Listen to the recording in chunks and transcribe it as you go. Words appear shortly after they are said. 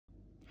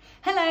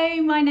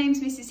Hello, my name's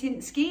Mrs.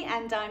 Hinski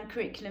and I'm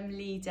Curriculum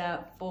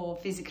Leader for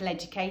Physical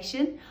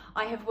Education.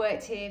 I have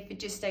worked here for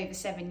just over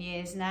 7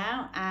 years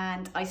now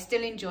and I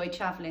still enjoy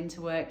travelling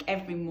to work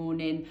every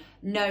morning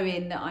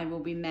knowing that I will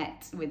be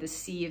met with a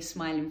sea of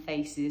smiling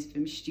faces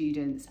from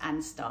students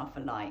and staff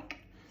alike.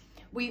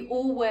 We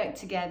all work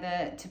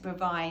together to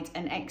provide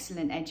an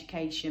excellent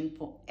education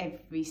for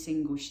every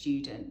single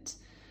student.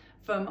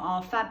 From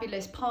our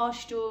fabulous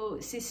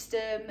pastoral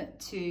system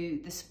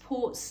to the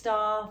support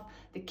staff,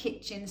 the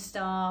kitchen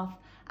staff,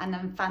 and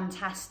the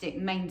fantastic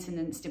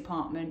maintenance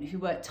department who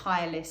work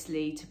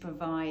tirelessly to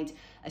provide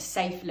a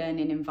safe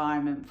learning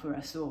environment for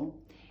us all.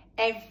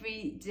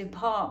 Every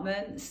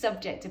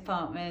subject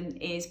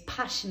department is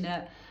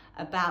passionate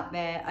about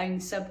their own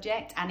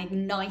subject and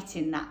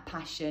igniting that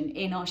passion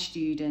in our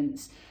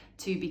students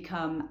to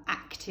become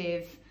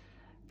active,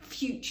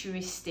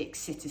 futuristic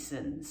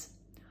citizens.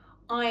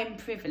 I am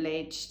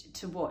privileged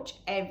to watch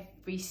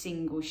every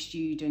single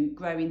student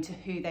grow into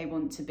who they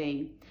want to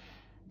be.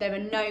 There are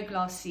no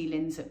glass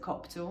ceilings at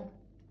Copthall,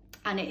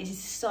 and it is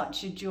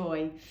such a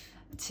joy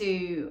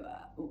to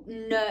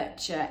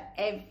nurture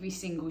every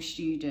single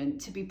student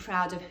to be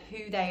proud of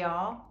who they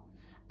are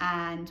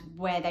and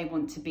where they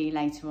want to be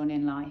later on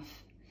in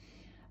life.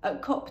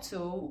 At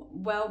Copthall,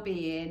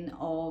 well-being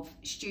of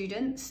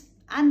students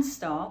and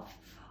staff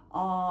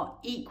are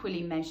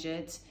equally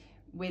measured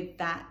with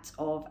that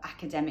of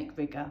academic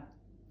rigour,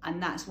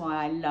 and that's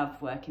why I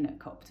love working at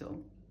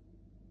Copthall.